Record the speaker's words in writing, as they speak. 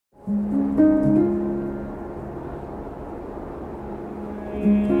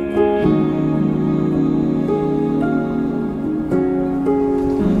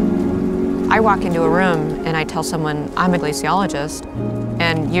walk into a room and I tell someone I'm a glaciologist,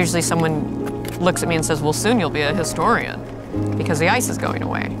 and usually someone looks at me and says, well, soon you'll be a historian because the ice is going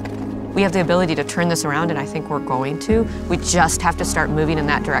away. We have the ability to turn this around, and I think we're going to. We just have to start moving in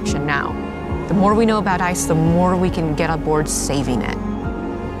that direction now. The more we know about ice, the more we can get on board saving it.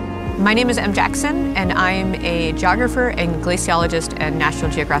 My name is M Jackson, and I'm a geographer and glaciologist and National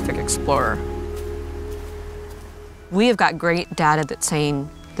Geographic Explorer. We have got great data that's saying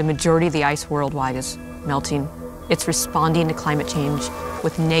the majority of the ice worldwide is melting. It's responding to climate change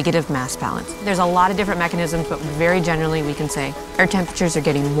with negative mass balance. There's a lot of different mechanisms, but very generally we can say air temperatures are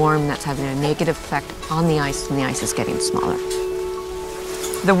getting warm. That's having a negative effect on the ice, and the ice is getting smaller.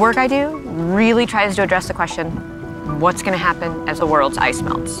 The work I do really tries to address the question, what's going to happen as the world's ice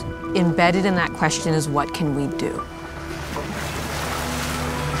melts? Embedded in that question is, what can we do?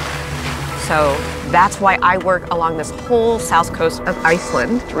 So that's why I work along this whole south coast of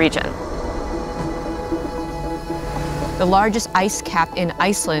Iceland region. The largest ice cap in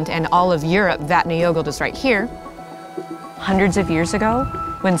Iceland and all of Europe, Vatnajökull, is right here. Hundreds of years ago,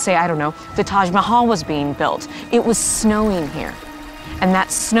 when, say, I don't know, the Taj Mahal was being built, it was snowing here. And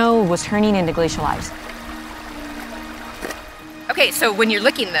that snow was turning into glacial ice. Okay, so when you're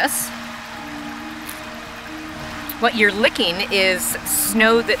licking this, what you're licking is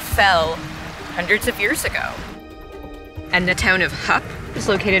snow that fell hundreds of years ago. And the town of Hup is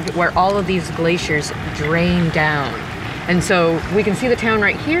located where all of these glaciers drain down. And so we can see the town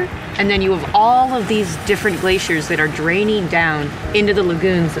right here, and then you have all of these different glaciers that are draining down into the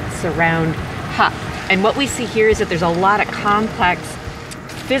lagoons that surround Hup. And what we see here is that there's a lot of complex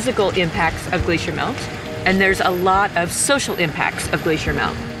physical impacts of glacier melt, and there's a lot of social impacts of glacier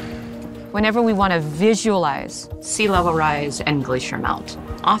melt. Whenever we want to visualize sea level rise and glacier melt,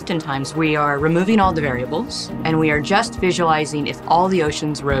 oftentimes we are removing all the variables, and we are just visualizing if all the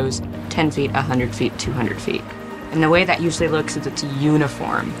oceans rose 10 feet, 100 feet, 200 feet. And the way that usually looks is it's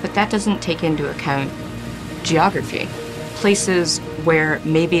uniform, but that doesn't take into account geography. Places where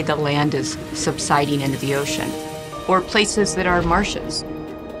maybe the land is subsiding into the ocean, or places that are marshes.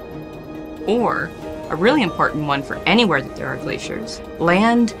 Or, a really important one for anywhere that there are glaciers,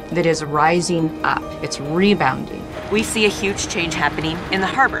 land that is rising up, it's rebounding. We see a huge change happening in the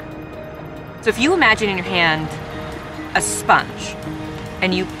harbor. So if you imagine in your hand a sponge,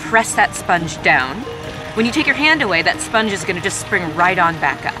 and you press that sponge down, when you take your hand away, that sponge is going to just spring right on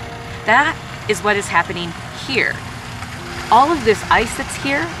back up. That is what is happening here. All of this ice that's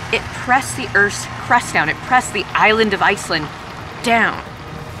here, it pressed the Earth's crust down. It pressed the island of Iceland down.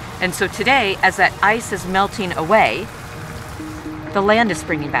 And so today, as that ice is melting away, the land is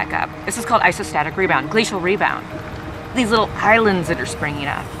springing back up. This is called isostatic rebound, glacial rebound. These little islands that are springing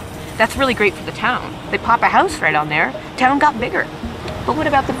up. That's really great for the town. They pop a house right on there, town got bigger. But what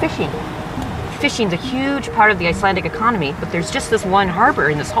about the fishing? Fishing's a huge part of the Icelandic economy, but there's just this one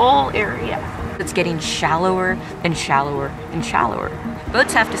harbor in this whole area that's getting shallower and shallower and shallower.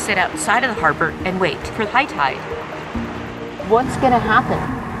 Boats have to sit outside of the harbor and wait for high tide. What's going to happen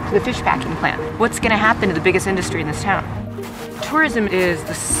to the fish packing plant? What's going to happen to the biggest industry in this town? Tourism is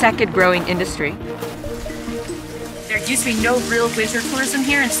the second growing industry. There used to be no real glacier tourism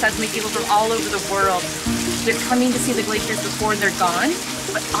here, and suddenly people from all over the world, they're coming to see the glaciers before they're gone,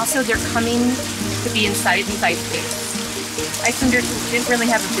 but also they're coming to be inside these ice caves. Icelanders who didn't really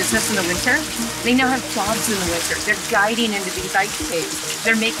have a business in the winter, they now have jobs in the winter. They're guiding into these ice caves.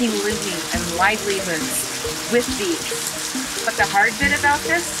 They're making living and livelihoods with these. But the hard bit about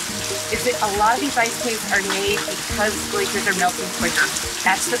this is that a lot of these ice caves are made because glaciers are melting quicker.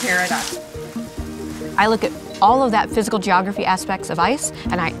 That's the paradox. I look at all of that physical geography aspects of ice,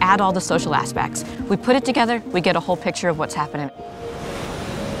 and I add all the social aspects. We put it together, we get a whole picture of what's happening.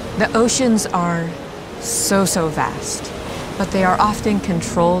 The oceans are so vast, but they are often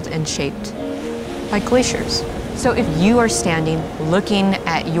controlled and shaped by glaciers. So if you are standing looking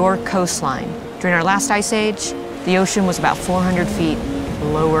at your coastline, during our last ice age, the ocean was about 400 feet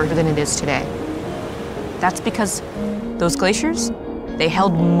lower than it is today. That's because those glaciers, they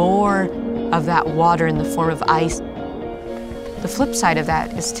held more of that water in the form of ice. The flip side of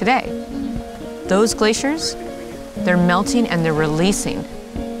that is today. Those glaciers, they're melting and they're releasing.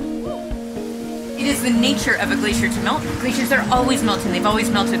 It is the nature of a glacier to melt. Glaciers are always melting. They've always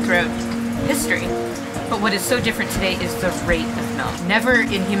melted throughout history. But what is so different today is the rate of melt. Never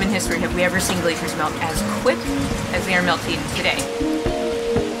in human history have we ever seen glaciers melt as quick as they are melting today.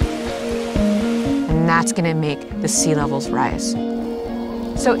 And that's going to make the sea levels rise.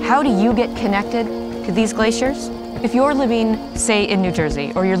 So how do you get connected to these glaciers? If you're living, say, in New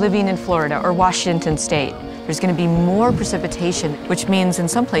Jersey, or you're living in Florida or Washington State, there's going to be more precipitation, which means in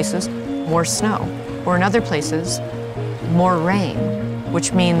some places, more snow. Or in other places, more rain,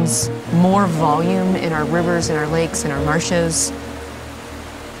 which means more volume in our rivers, in our lakes, in our marshes.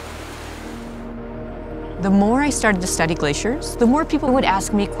 The more I started to study glaciers, the more people would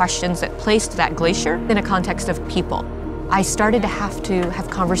ask me questions that placed that glacier in a context of people. I started to have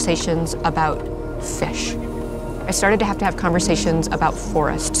conversations about fish. I started to have conversations about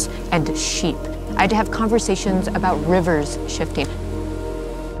forests and sheep. I had to have conversations about rivers shifting.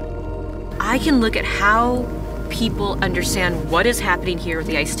 I can look at how people understand what is happening here with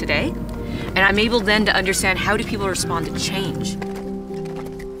the ice today, and I'm able then to understand how do people respond to change.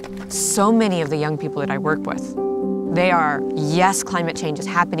 So many of the young people that I work with, they are, yes, climate change is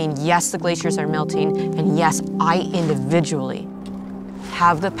happening, yes, the glaciers are melting, and yes, I individually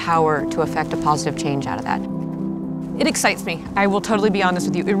have the power to affect a positive change out of that. It excites me. I will totally be honest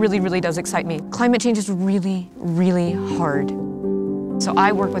with you. It really, really does excite me. Climate change is really, really hard. So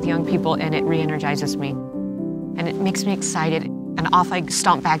I work with young people and it re-energizes me. And it makes me excited. And off I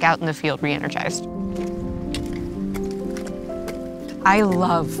stomp back out in the field, re-energized. I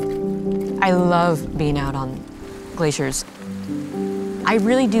love being out on glaciers. I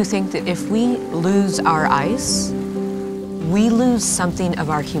really do think that if we lose our ice, we lose something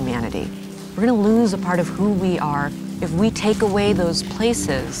of our humanity. We're gonna lose a part of who we are if we take away those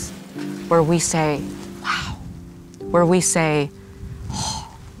places where we say, wow, where we say,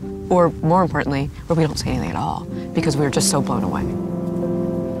 oh, or more importantly, where we don't say anything at all because we're just so blown away.